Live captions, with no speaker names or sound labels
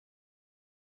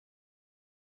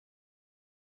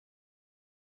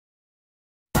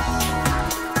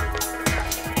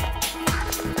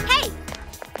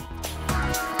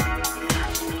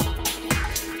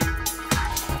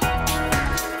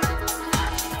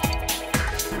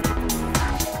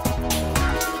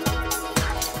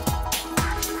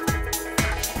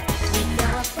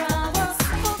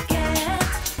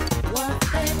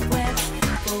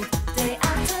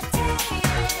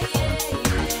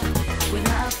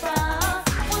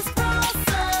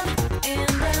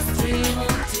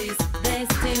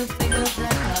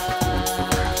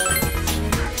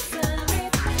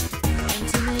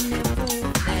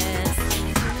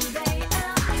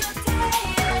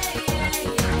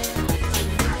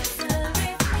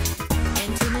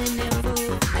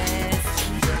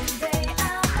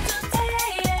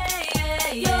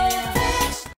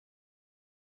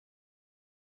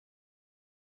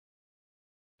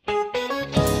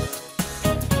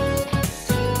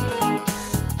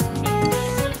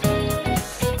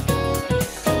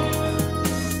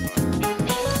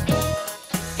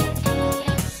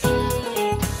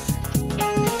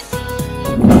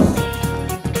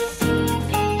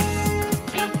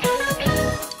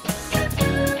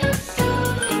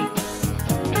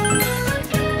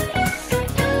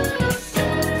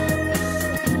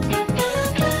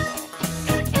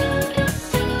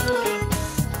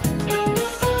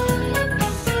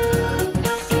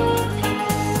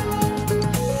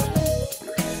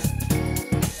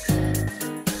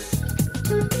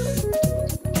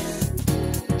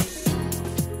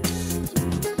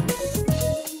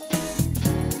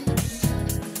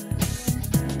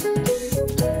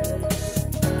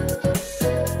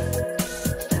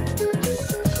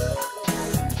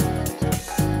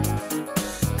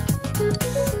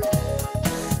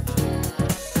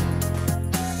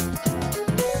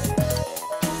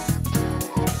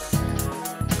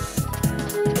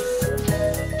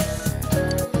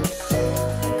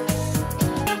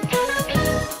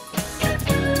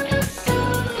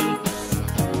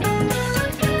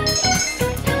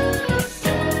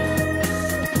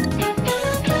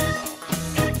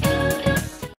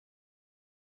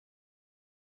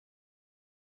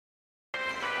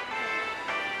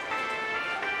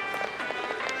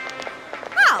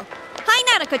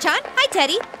Nanako-chan. Hi,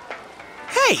 Teddy.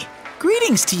 Hey,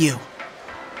 greetings to you.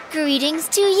 Greetings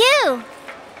to you.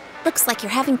 Looks like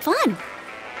you're having fun.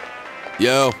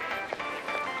 Yo.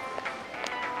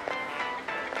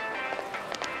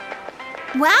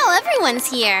 Wow, everyone's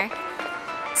here.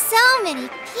 So many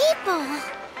people.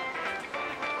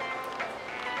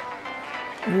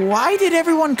 Why did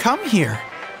everyone come here?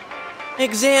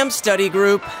 Exam study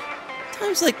group.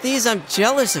 Times like these, I'm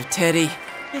jealous of Teddy.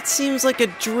 It seems like a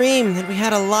dream that we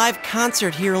had a live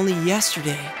concert here only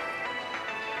yesterday.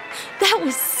 That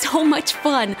was so much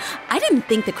fun. I didn't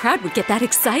think the crowd would get that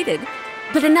excited.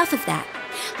 But enough of that.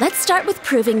 Let's start with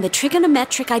proving the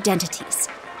trigonometric identities.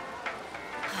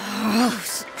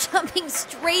 Jumping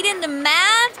straight into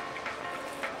math?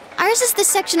 Ours is the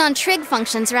section on trig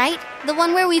functions, right? The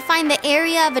one where we find the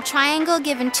area of a triangle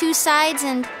given two sides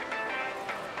and...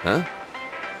 Huh?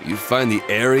 You find the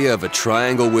area of a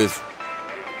triangle with...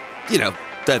 You know,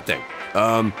 that thing.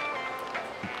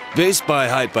 Base by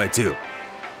height by 2.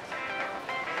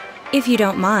 If you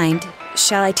don't mind,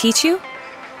 shall I teach you?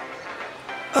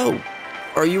 Oh,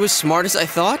 are you as smart as I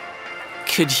thought?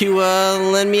 Could you,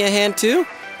 lend me a hand too?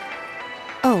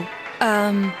 Oh,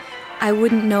 I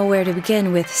wouldn't know where to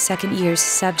begin with second-year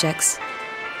subjects.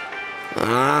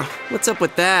 What's up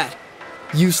with that?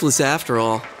 Useless after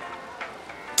all.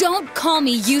 Don't call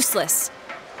me useless!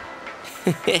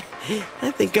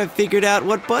 I think I figured out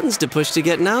what buttons to push to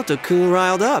get Naoto-kun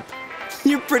riled up.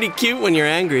 You're pretty cute when you're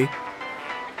angry.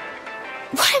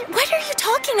 What are you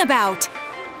talking about?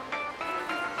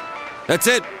 That's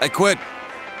it. I quit.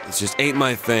 This just ain't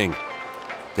my thing.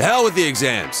 The hell with the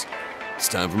exams. It's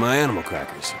time for my animal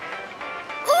crackers.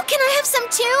 Ooh, can I have some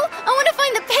too? I want to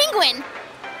find the penguin.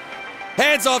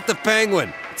 Hands off the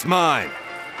penguin. It's mine.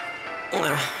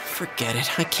 Forget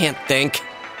it. I can't think.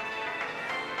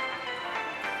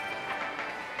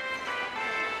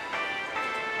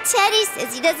 Teddy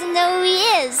says he doesn't know who he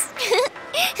is.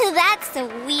 That's so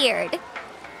weird.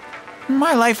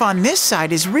 My life on this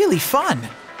side is really fun.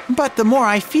 But the more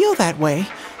I feel that way,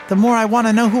 the more I want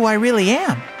to know who I really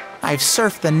am. I've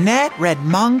surfed the net, read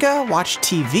manga, watched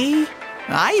TV.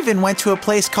 I even went to a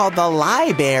place called the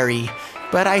Library,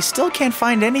 but I still can't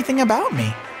find anything about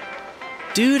me.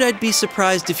 Dude, I'd be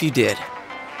surprised if you did.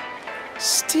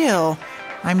 Still,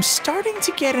 I'm starting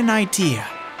to get an idea.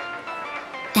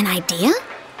 An idea?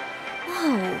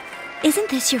 Whoa, isn't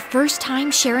this your first time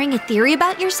sharing a theory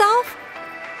about yourself?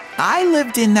 I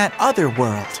lived in that other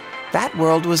world. That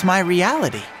world was my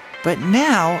reality. But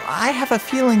now, I have a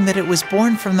feeling that it was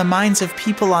born from the minds of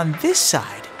people on this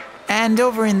side. And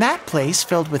over in that place,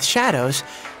 filled with shadows,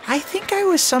 I think I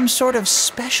was some sort of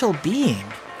special being.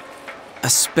 A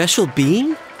special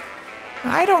being?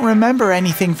 I don't remember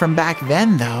anything from back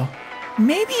then, though.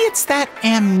 Maybe it's that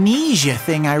amnesia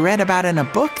thing I read about in a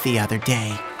book the other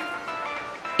day.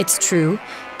 It's true.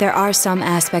 There are some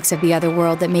aspects of the other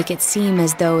world that make it seem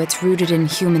as though it's rooted in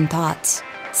human thoughts.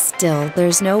 Still,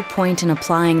 there's no point in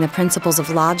applying the principles of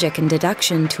logic and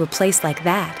deduction to a place like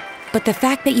that. But the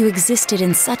fact that you existed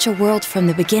in such a world from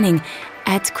the beginning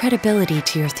adds credibility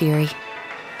to your theory.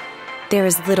 There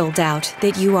is little doubt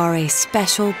that you are a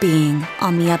special being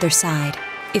on the other side.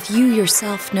 If you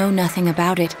yourself know nothing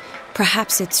about it,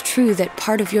 perhaps it's true that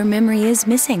part of your memory is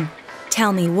missing.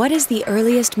 Tell me, what is the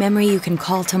earliest memory you can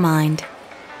call to mind?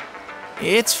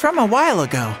 It's from a while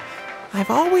ago. I've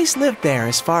always lived there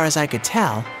as far as I could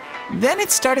tell. Then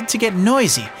it started to get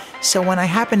noisy, so when I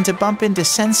happened to bump into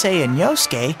Sensei and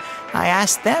Yosuke, I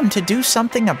asked them to do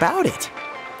something about it.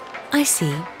 I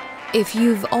see. If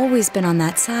you've always been on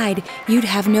that side, you'd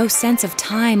have no sense of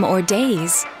time or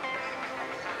days.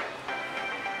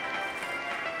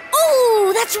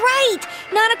 Oh, that's right!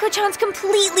 Nanako-chan's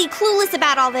completely clueless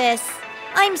about all this.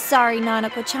 I'm sorry,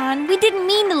 Nanako-chan. We didn't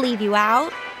mean to leave you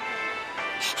out.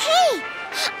 Hey,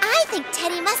 I think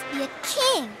Teddy must be a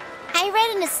king. I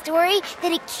read in a story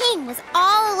that a king was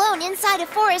all alone inside a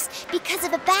forest because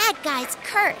of a bad guy's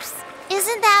curse.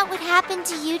 Isn't that what happened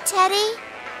to you, Teddy?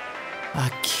 A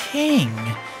king?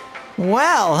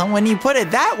 Well, when you put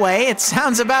it that way, it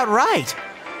sounds about right.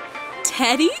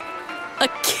 Teddy? A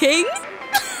king?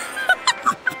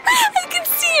 I can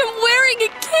see him wearing a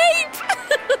cape!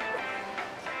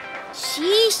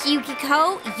 Sheesh,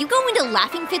 Yukiko. You go into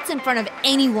laughing fits in front of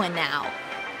anyone now.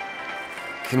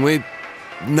 Can we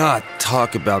not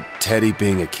talk about Teddy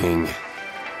being a king?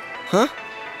 Huh?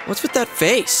 What's with that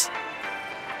face?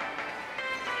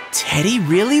 Teddy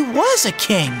really was a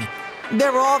king.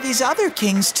 There were all these other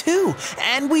kings, too,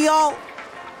 and we all...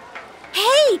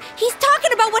 Hey, he's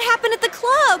talking about what happened at the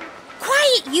club.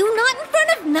 Quiet, you, not in front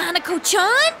of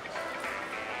Nanako-chan.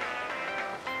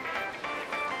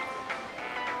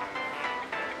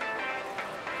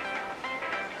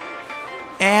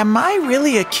 Am I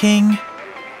really a king?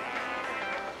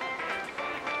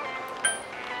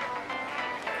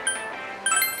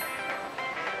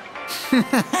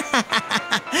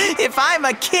 If I'm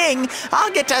a king,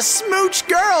 I'll get to smooch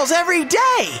girls every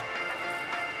day!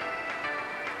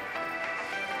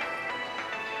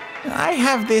 I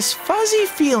have this fuzzy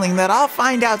feeling that I'll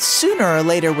find out sooner or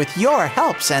later with your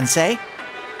help, Sensei.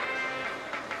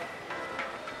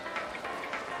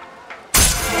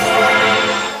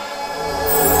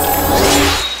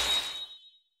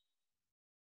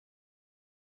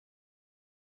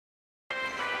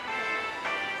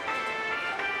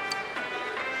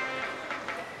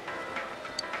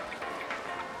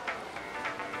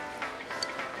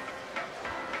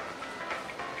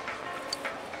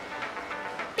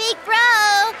 Big bro!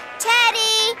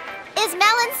 Teddy! Is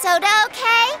melon soda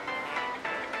okay?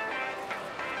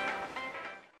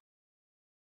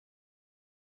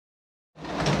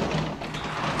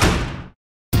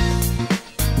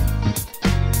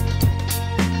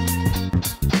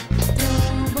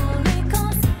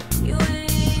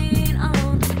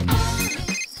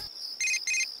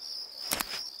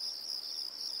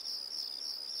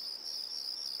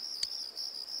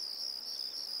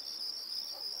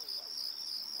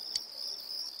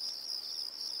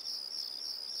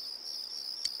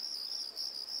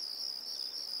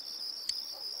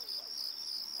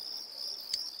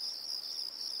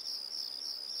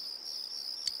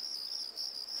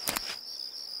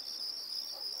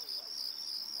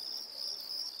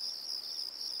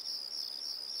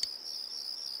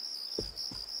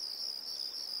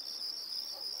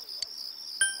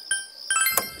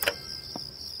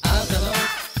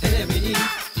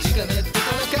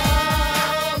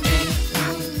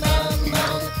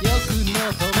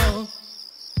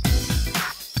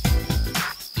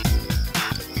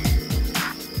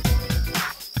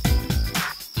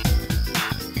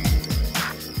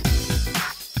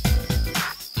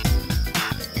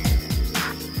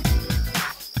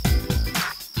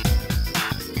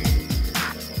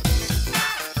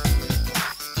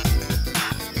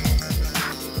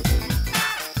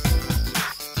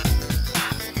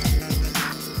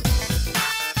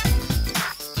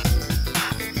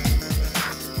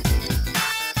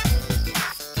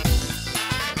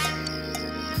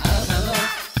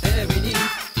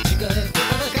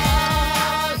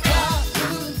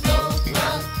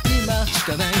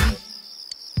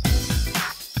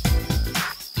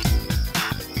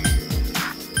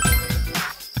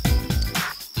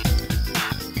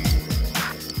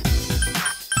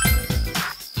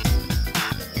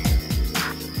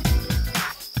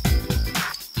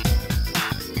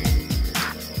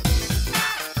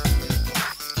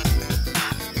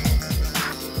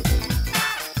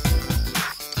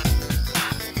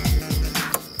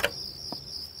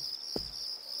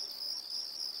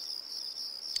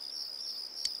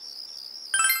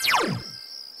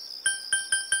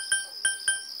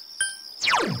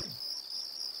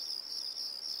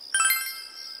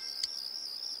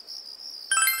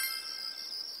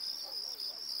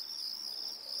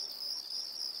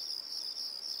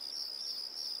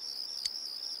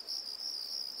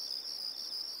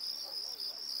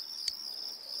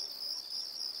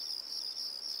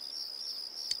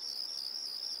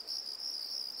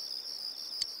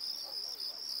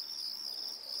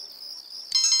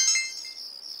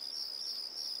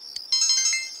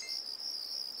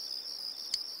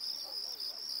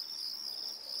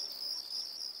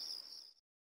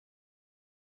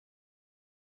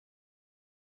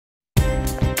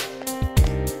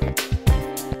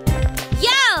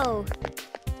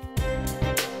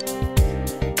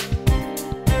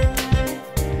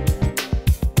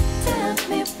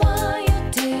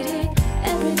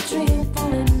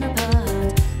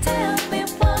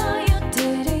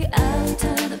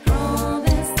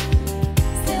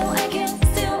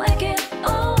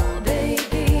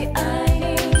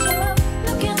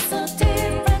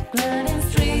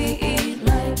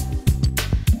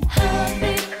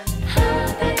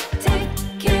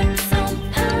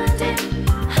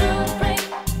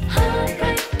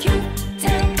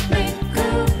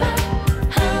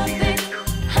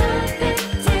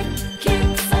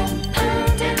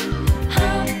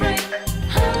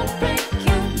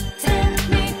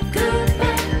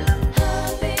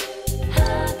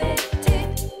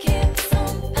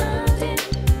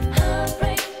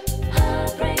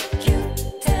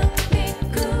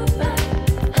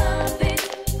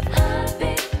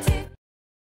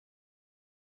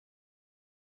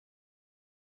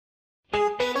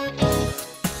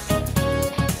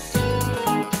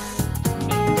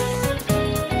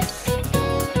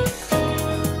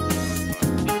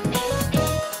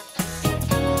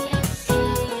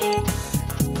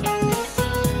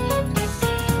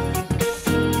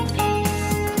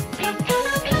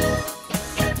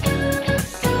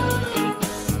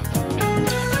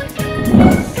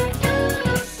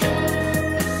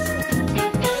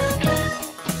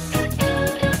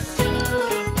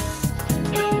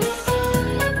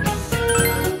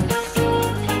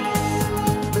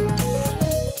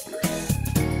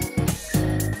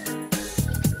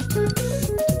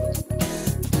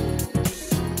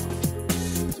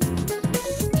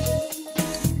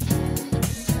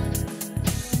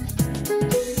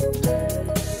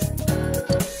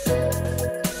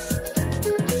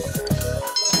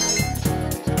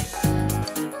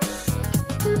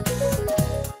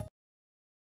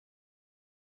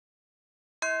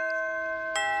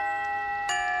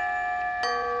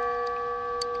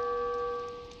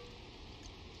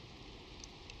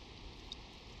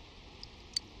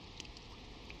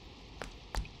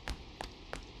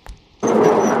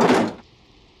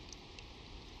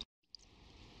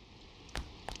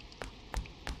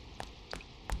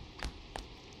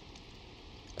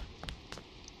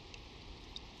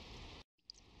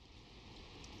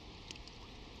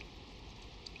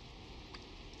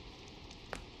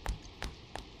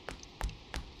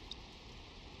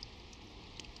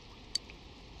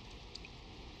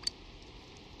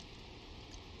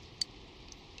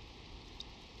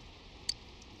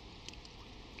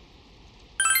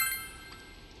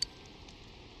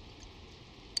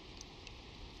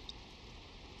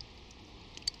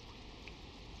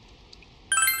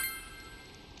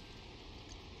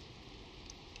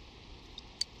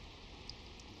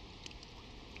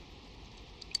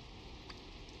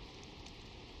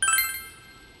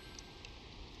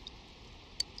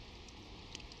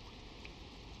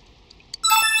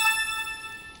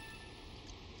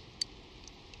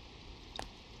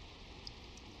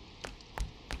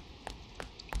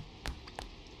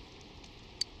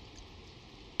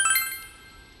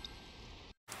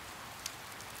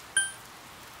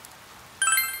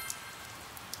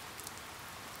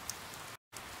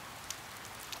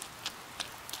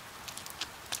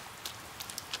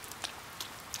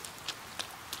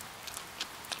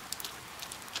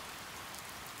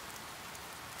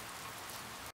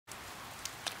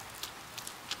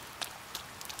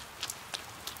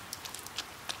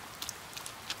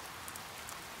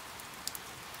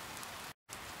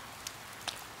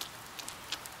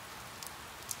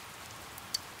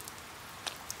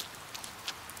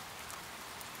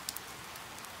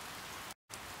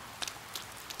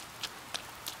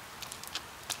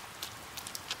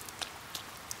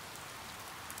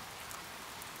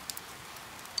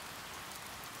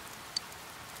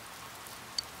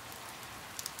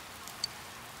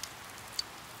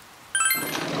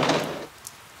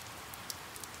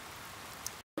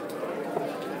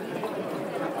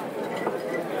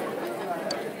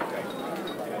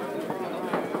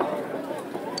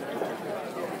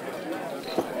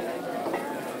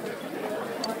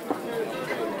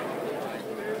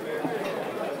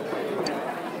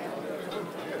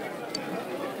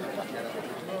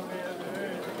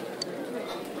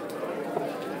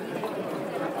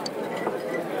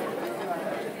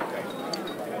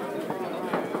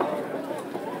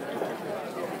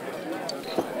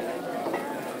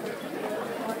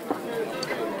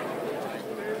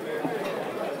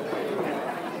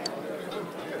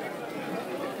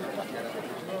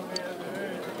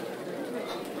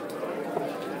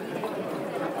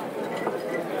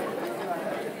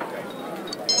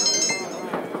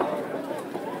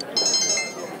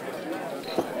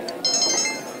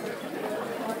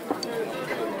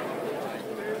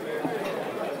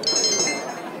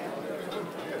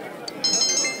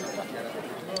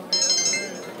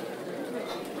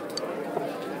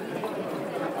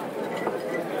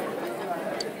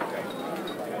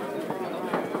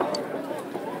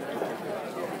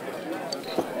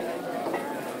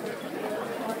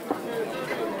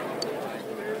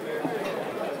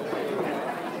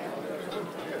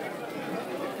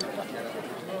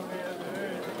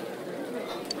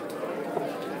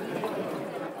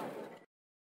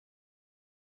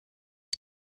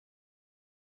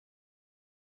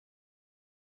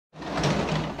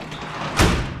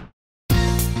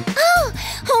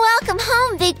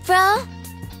 home, Big Bro.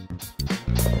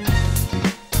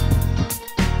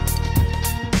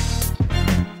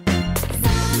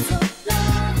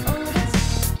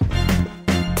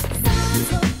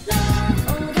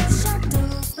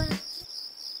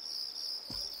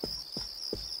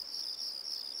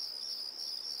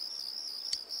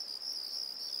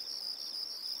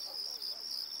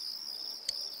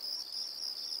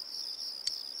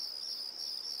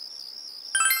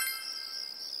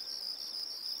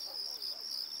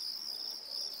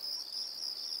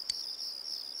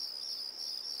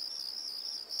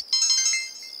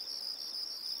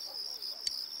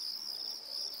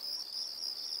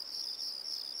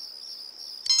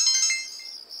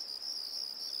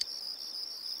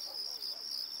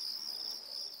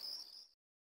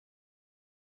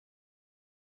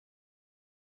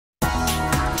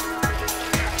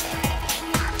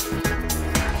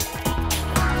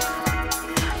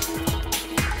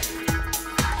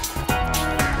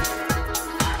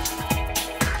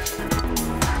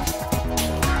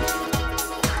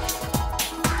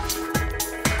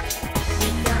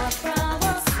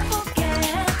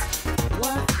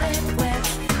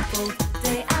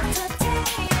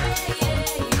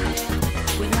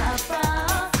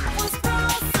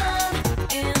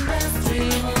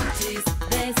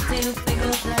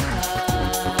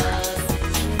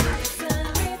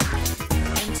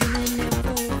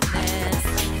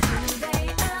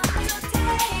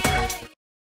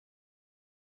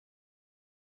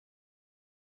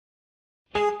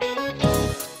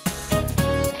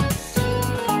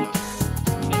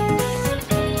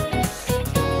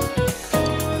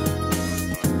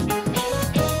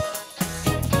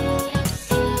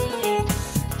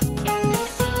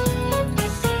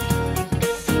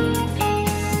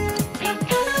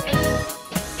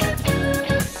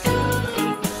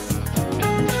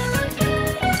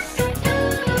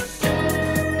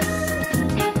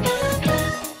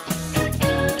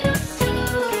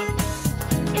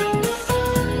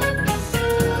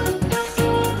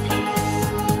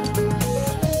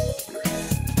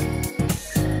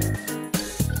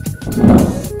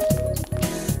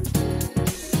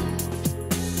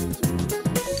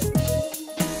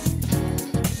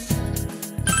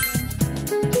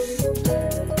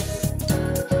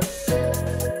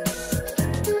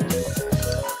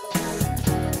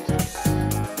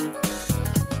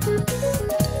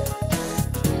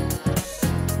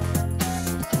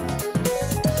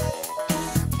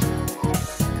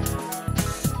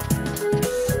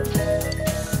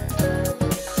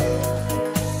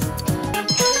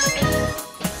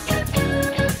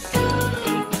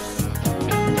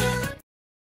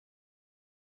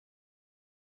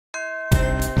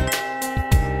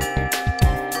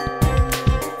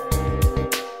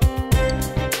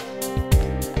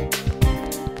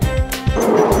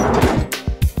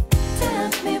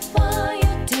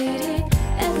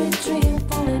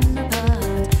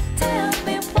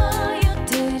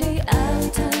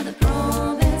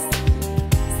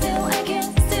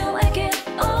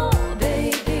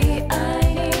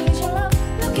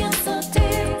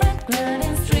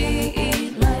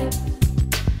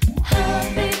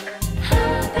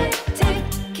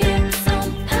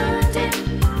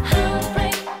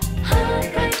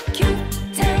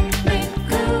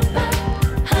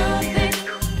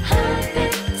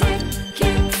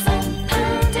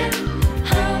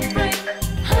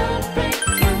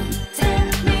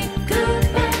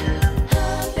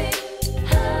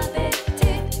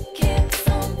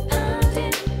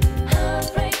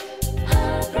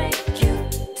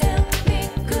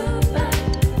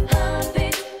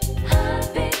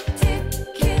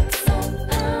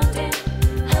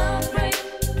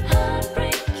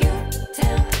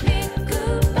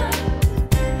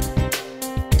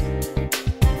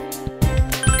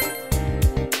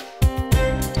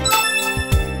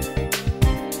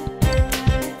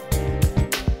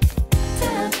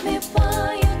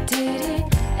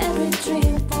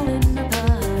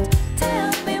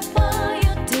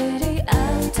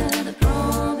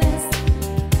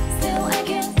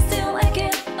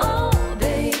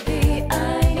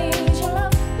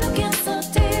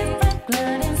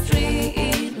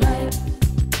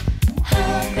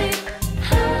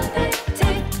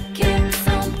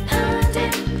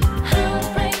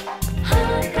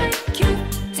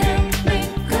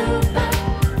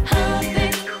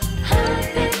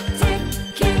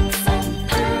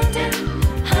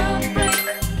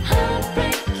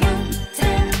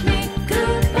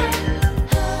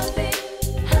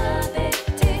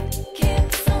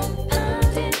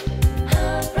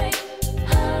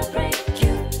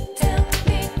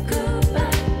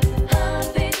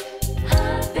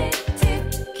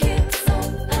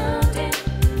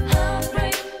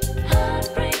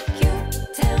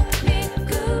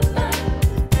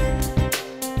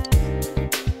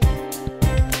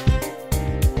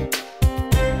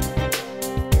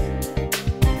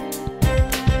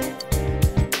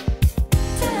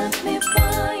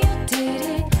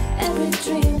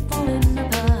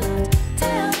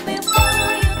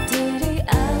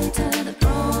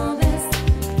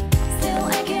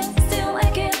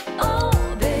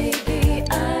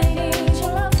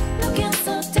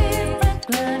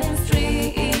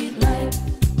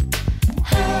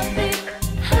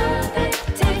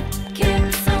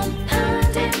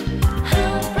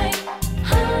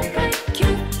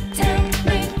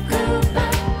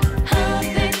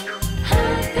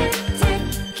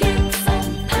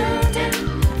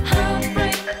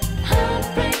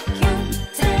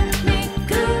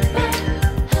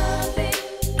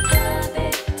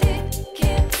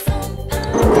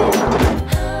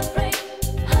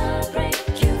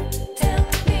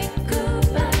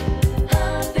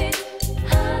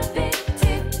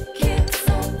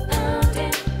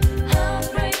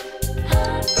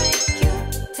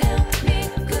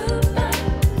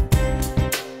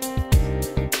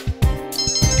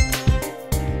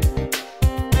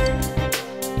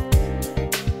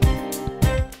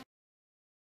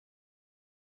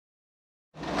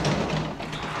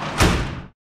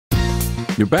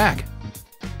 You're back.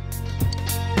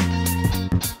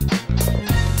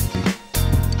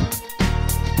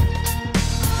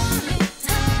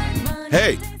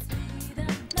 Hey!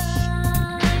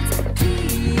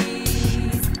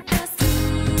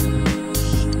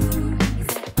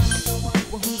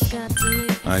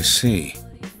 I see.